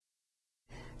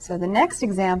So the next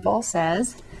example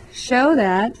says, show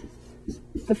that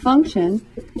the function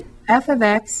f of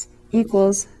x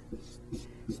equals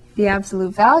the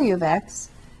absolute value of x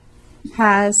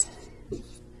has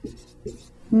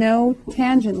no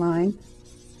tangent line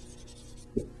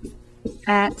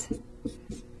at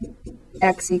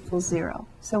x equals 0.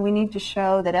 So we need to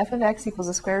show that f of x equals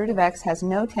the square root of x has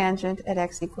no tangent at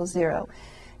x equals 0.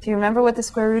 Do you remember what the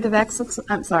square root of x looks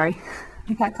like? I'm sorry,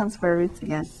 I got on square roots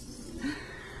again.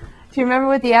 Do you remember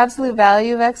what the absolute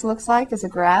value of x looks like as a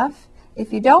graph?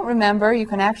 If you don't remember, you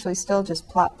can actually still just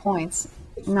plot points.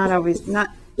 Not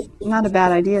a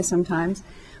bad idea sometimes.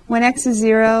 When x is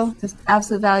 0, the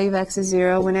absolute value of x is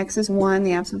 0. When x is 1,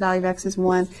 the absolute value of x is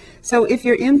 1. So if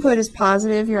your input is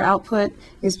positive, your output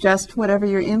is just whatever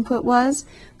your input was.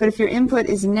 But if your input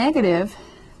is negative,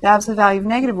 the absolute value of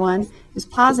negative 1 is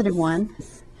positive 1.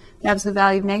 The absolute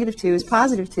value of negative 2 is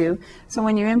positive 2. So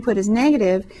when your input is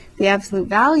negative, the absolute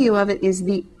value of it is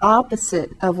the opposite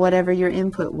of whatever your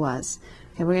input was.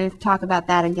 Okay, we're going to talk about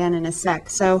that again in a sec.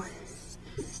 So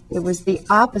it was the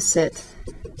opposite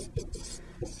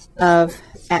of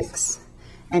x.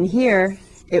 And here,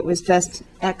 it was just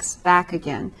x back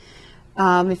again.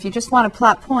 If you just want to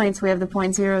plot points, we have the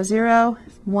point 0, 0,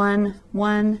 1,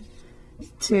 1,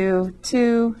 2,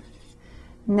 2,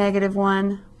 negative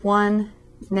 1, 1,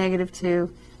 negative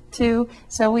 2, 2.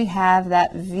 So we have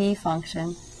that v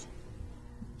function,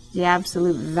 the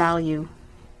absolute value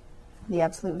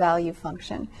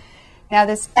function. Now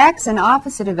this x and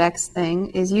opposite of x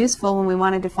thing is useful when we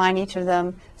want to define each of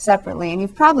them separately. And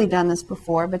you've probably done this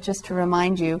before, but just to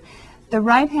remind you, the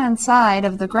right-hand side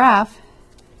of the graph,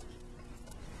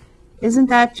 isn't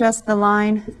that just the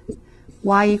line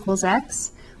y equals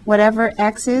x? Whatever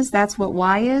x is, that's what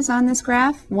y is on this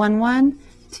graph. 1, 1,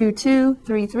 2, 2,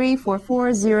 3, 3, 4,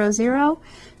 4, 0, 0.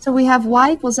 So we have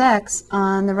y equals x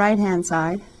on the right-hand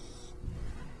side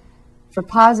for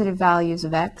positive values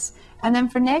of x. And then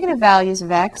for negative values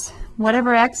of x,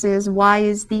 whatever x is, y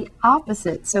is the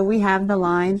opposite. So we have the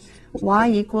line y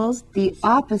equals the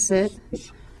opposite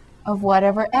of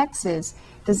whatever x is.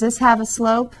 Does this have a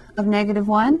slope of negative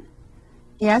 1?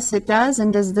 Yes, it does.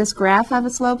 And does this graph have a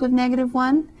slope of negative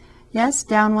 1? Yes,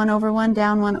 down 1 over 1,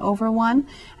 down 1 over 1.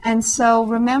 And so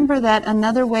remember that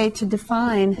another way to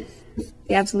define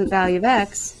the absolute value of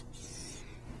x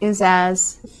is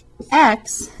as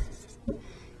x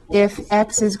if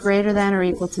x is greater than or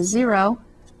equal to 0,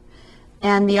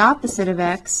 and the opposite of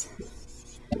x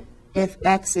if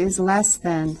x is less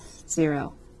than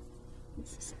 0.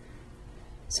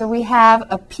 So we have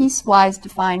a piecewise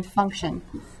defined function.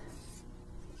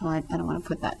 Oh, I don't want to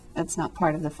put that. That's not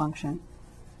part of the function.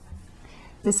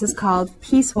 This is called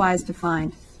piecewise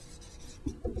defined.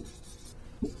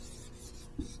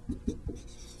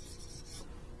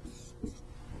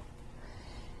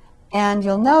 And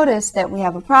you'll notice that we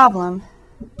have a problem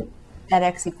at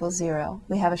x equals 0.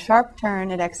 We have a sharp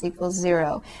turn at x equals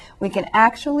 0. We can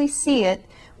actually see it.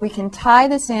 We can tie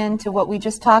this into what we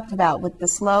just talked about with the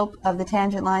slope of the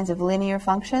tangent lines of linear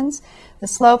functions. The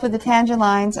slope of the tangent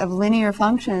lines of linear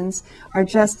functions are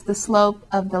just the slope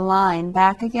of the line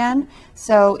back again.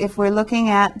 So if we're looking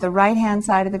at the right-hand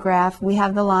side of the graph, we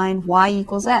have the line y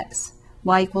equals x,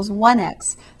 y equals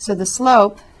 1x. So the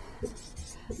slope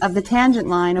of the tangent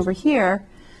line over here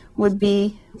would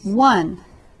be 1.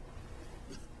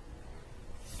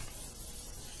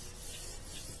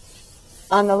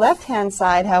 On the left-hand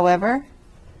side, however,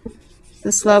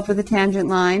 the slope of the tangent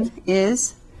line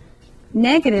is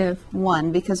negative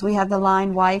 1 because we have the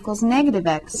line y equals negative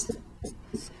x.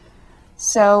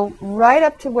 So right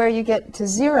up to where you get to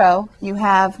 0, you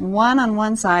have 1 on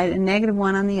one side and negative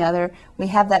 1 on the other. We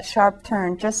have that sharp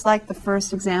turn, just like the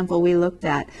first example we looked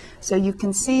at. So you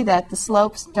can see that the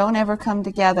slopes don't ever come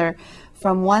together.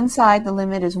 From one side, the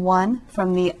limit is 1.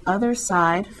 From the other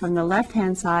side, from the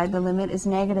left-hand side, the limit is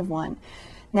negative 1.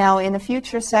 Now, in a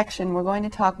future section, we're going to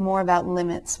talk more about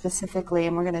limits specifically,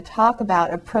 and we're going to talk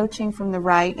about approaching from the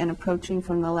right and approaching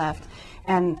from the left.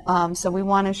 And so we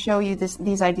want to show you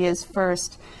these ideas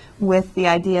first with the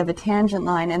idea of a tangent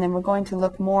line, and then we're going to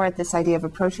look more at this idea of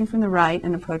approaching from the right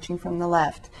and approaching from the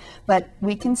left. But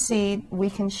we can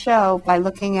show by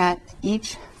looking at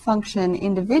each function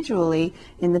individually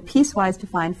in the piecewise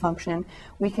defined function,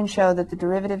 we can show that the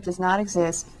derivative does not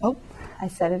exist. Oh, I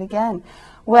said it again.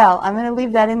 Well, I'm going to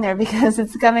leave that in there because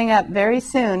it's coming up very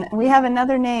soon. We have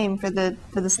another name for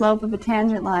the slope of a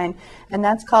tangent line, and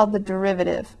that's called the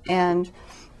derivative. And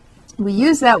we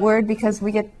use that word because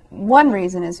one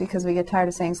reason is because we get tired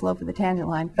of saying slope of the tangent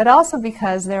line, but also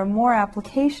because there are more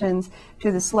applications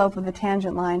to the slope of the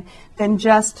tangent line than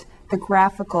just the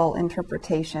graphical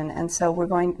interpretation, and so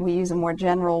we use a more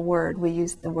general word. We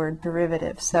use the word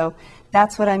derivative. So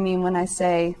that's what I mean when I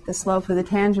say the slope of the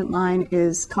tangent line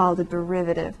is called a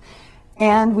derivative.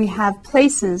 And we have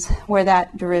places where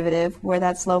that derivative, where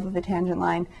that slope of the tangent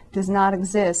line does not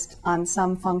exist on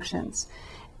some functions.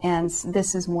 And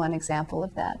this is one example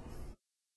of that.